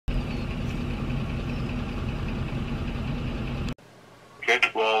Okay,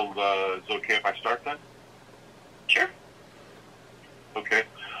 well, is it okay if I start then? Sure. Okay.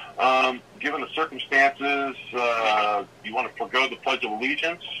 Given the circumstances, you want to forego the Pledge of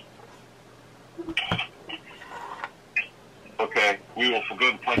Allegiance? Okay, we will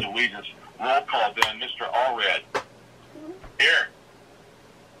forego the Pledge of Allegiance. Roll call then. Mr. Allred. Here.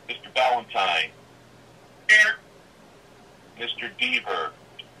 Mr. Ballantyne. Here. Mr. Deaver.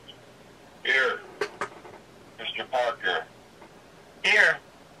 Here. Mr. Parker. Here.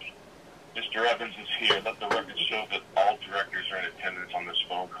 Mr. Evans is here. Let the record show that all directors are in attendance on this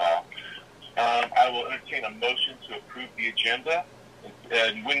phone call. I will entertain a motion to approve the agenda.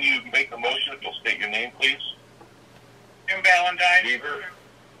 And when you make the motion, if you'll state your name, please. Jim Ballantyne. Deaver.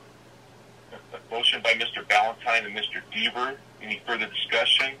 Motion by Mr. Ballantyne and Mr. Deaver. Any further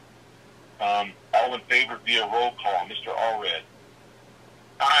discussion? All in favor via roll call. Mr. Allred.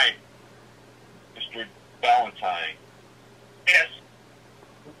 Aye. Mr. Ballantyne. Yes.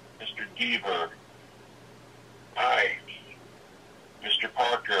 Mr. Deaver. Aye. Mr.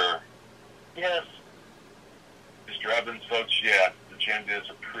 Parker. Yes. Mr. Evans votes yes. The agenda is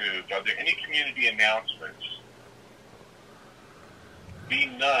approved. Are there any community announcements?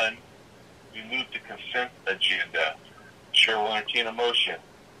 Being none, we move to consent agenda. Chair will entertain a motion.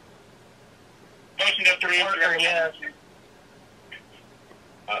 Motion to approve. Yes.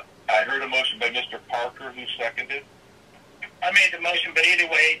 I heard a motion by Mr. Parker. Who seconded? I made the motion, but either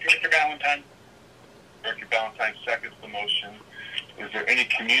way, Director Ballantyne. Director Ballantyne seconds the motion. Is there any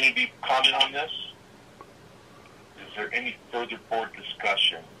community comment on this? Is there any further board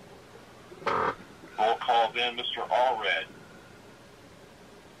discussion? Roll call then, Mr. Allred.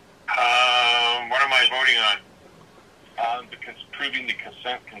 What am I voting on? Approving the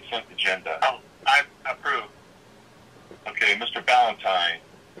consent agenda. Oh, I approve. Okay, Mr. Ballantyne.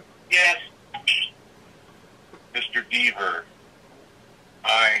 Yes. Mr. Deaver.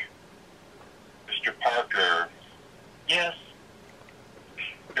 Aye. Mr. Parker. Yes.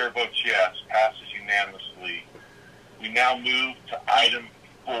 Chair votes yes. Passes unanimously. We now move to item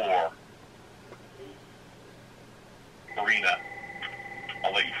 4. Marina,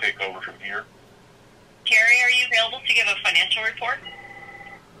 I'll let you take over from here. Carrie, are you available to give a financial report?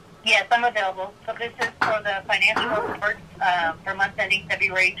 Yes, I'm available. So this is for the financial report for month ending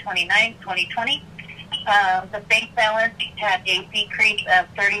February 29, 2020. The bank balance had a decrease of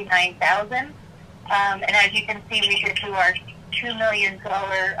 $39,000. And as you can see, we did do our $2 million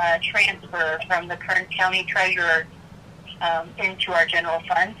transfer from the current county treasurer into our general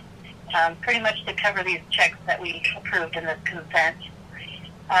fund, pretty much to cover these checks that we approved in this consent.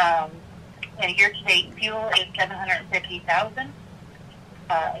 And year-to-date fuel is $750,000.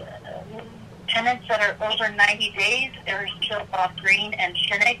 Tenants that are over 90 days are still off Green and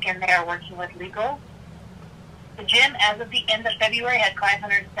Shinnick, and they are working with legal. The gym, as of the end of February, had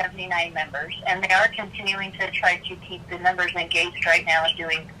 579 members, and they are continuing to try to keep the members engaged right now,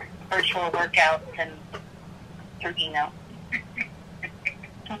 doing virtual workouts and through email.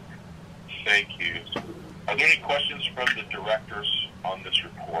 Thank you. Are there any questions from the directors on this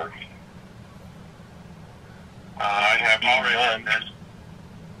report? I have already none.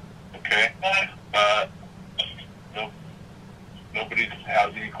 Okay. Nobody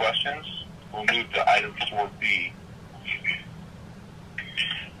has any questions? We'll move to item 4B.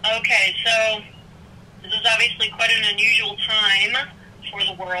 Okay, so this is obviously quite an unusual time for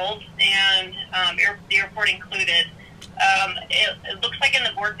the world, and the airport included. It looks like in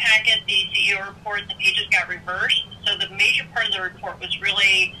the board packet, the CEO report, the pages got reversed. So the major part of the report was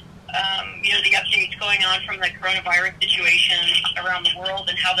really, the updates going on from the coronavirus situation around the world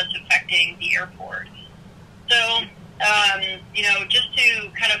and how that's affecting the airport. So, just to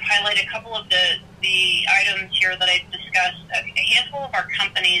kind of highlight a couple of the items here that I discussed, a handful of our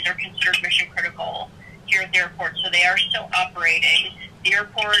companies are considered mission critical here at the airport, so they are still operating. The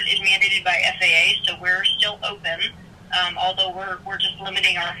airport is mandated by FAA, so we're still open, although we're just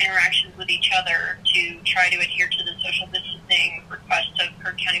limiting our interactions with each other to try to adhere to the social distancing requests of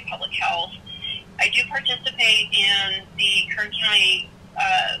Kern County Public Health. I do participate in the Kern County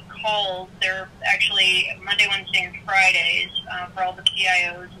calls. They're actually Monday, Wednesday, and Fridays for all the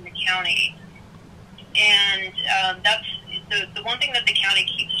PIOs in the county. And that's the one thing that the county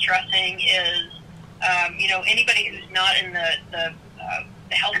keeps stressing is, anybody who's not in the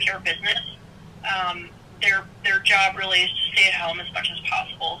healthcare business, their job really is to stay at home as much as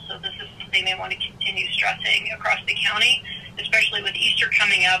possible. So this is something they want to continue stressing across the county, especially with Easter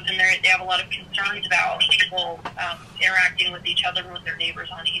coming up, and they have a lot of concerns about people interacting with each other and with their neighbors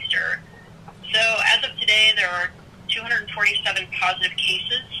on Easter. So as of today, there are 247 positive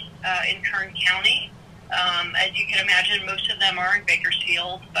cases in Kern County. As you can imagine, most of them are in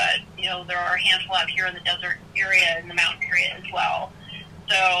Bakersfield, but there are a handful out here in the desert area and the mountain area as well.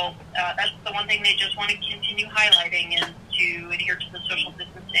 So that's the one thing they just want to continue highlighting, is to adhere to the social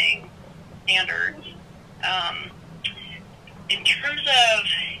distancing standards. In terms of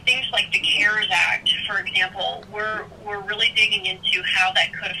things like the CARES Act, for example, we're really digging into how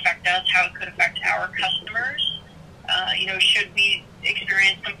that could affect us, how it could affect our customers. Should we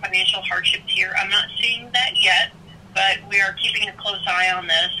experience some financial hardships here? I'm not seeing that yet, but we are keeping a close eye on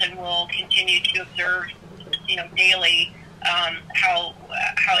this, and we'll continue to observe, daily how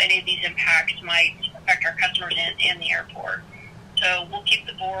any of these impacts might affect our customers and the airport. So we'll keep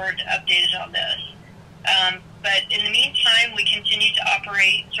the board updated on this. But in the meantime, we continue to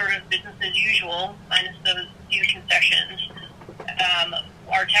operate sort of business as usual, minus those few concessions.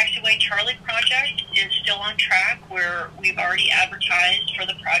 Our Taxiway Charlie project is still on track, where we've already advertised for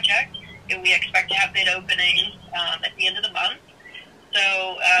the project, and we expect to have bid openings at the end of the month.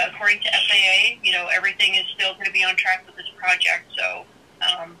 So according to FAA, everything is still going to be on track with this project. So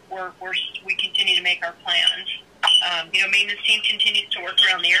we continue to make our plans. Maintenance team continues to work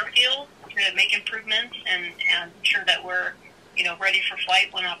around the airfield to make improvements and ensure that we're ready for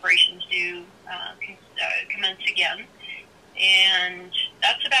flight when operations do commence again. And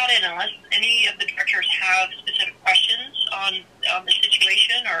that's about it, unless any of the directors have specific questions on the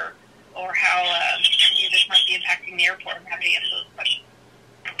situation or how any of this might be impacting the airport. I'm happy to answer those questions.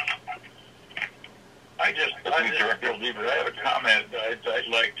 I have a comment. I'd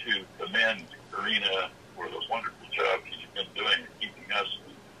like to commend Karina for the wonderful job she's been doing, keeping us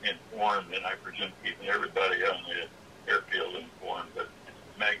informed, and I presume keeping everybody on the airfield informed. But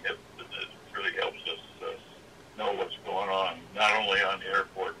it's magnificent. It really helps us know what's going on, not only on the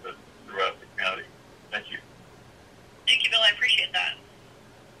airport, but throughout the county. Thank you. Thank you, Bill. I appreciate that.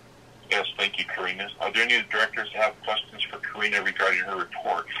 Yes, thank you, Karina. Are there any directors that have questions for Karina regarding her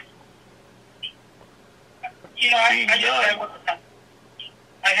report? I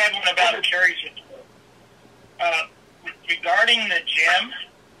had one about Carrie's report. Regarding the gym,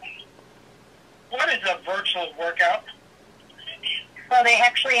 what is a virtual workout? Well, they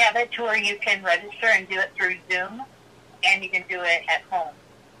actually have it to where you can register and do it through Zoom, and you can do it at home.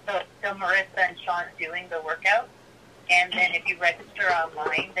 So it's still Marissa and Sean doing the workout, and then if you register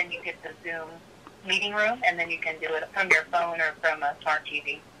online, then you get the Zoom meeting room, and then you can do it from your phone or from a smart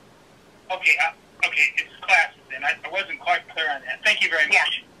TV. Okay, it's classes then. I wasn't quite clear on that. Thank you very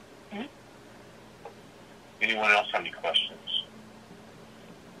much. Yeah. Mm-hmm. Anyone else have any questions?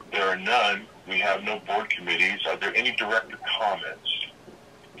 There are none. We have no board committees. Are there any director comments?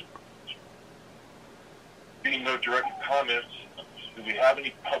 Being no director comments, do we have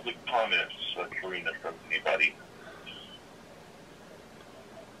any public comments, Karina, from anybody?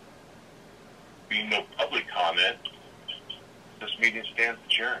 Being no public comment, this meeting stands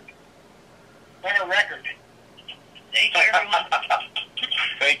adjourned. For a record. Thank you, everyone.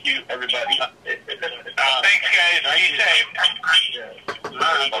 Thank you, everybody. Thanks, guys. Be safe.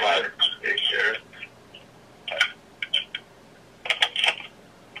 Bye-bye.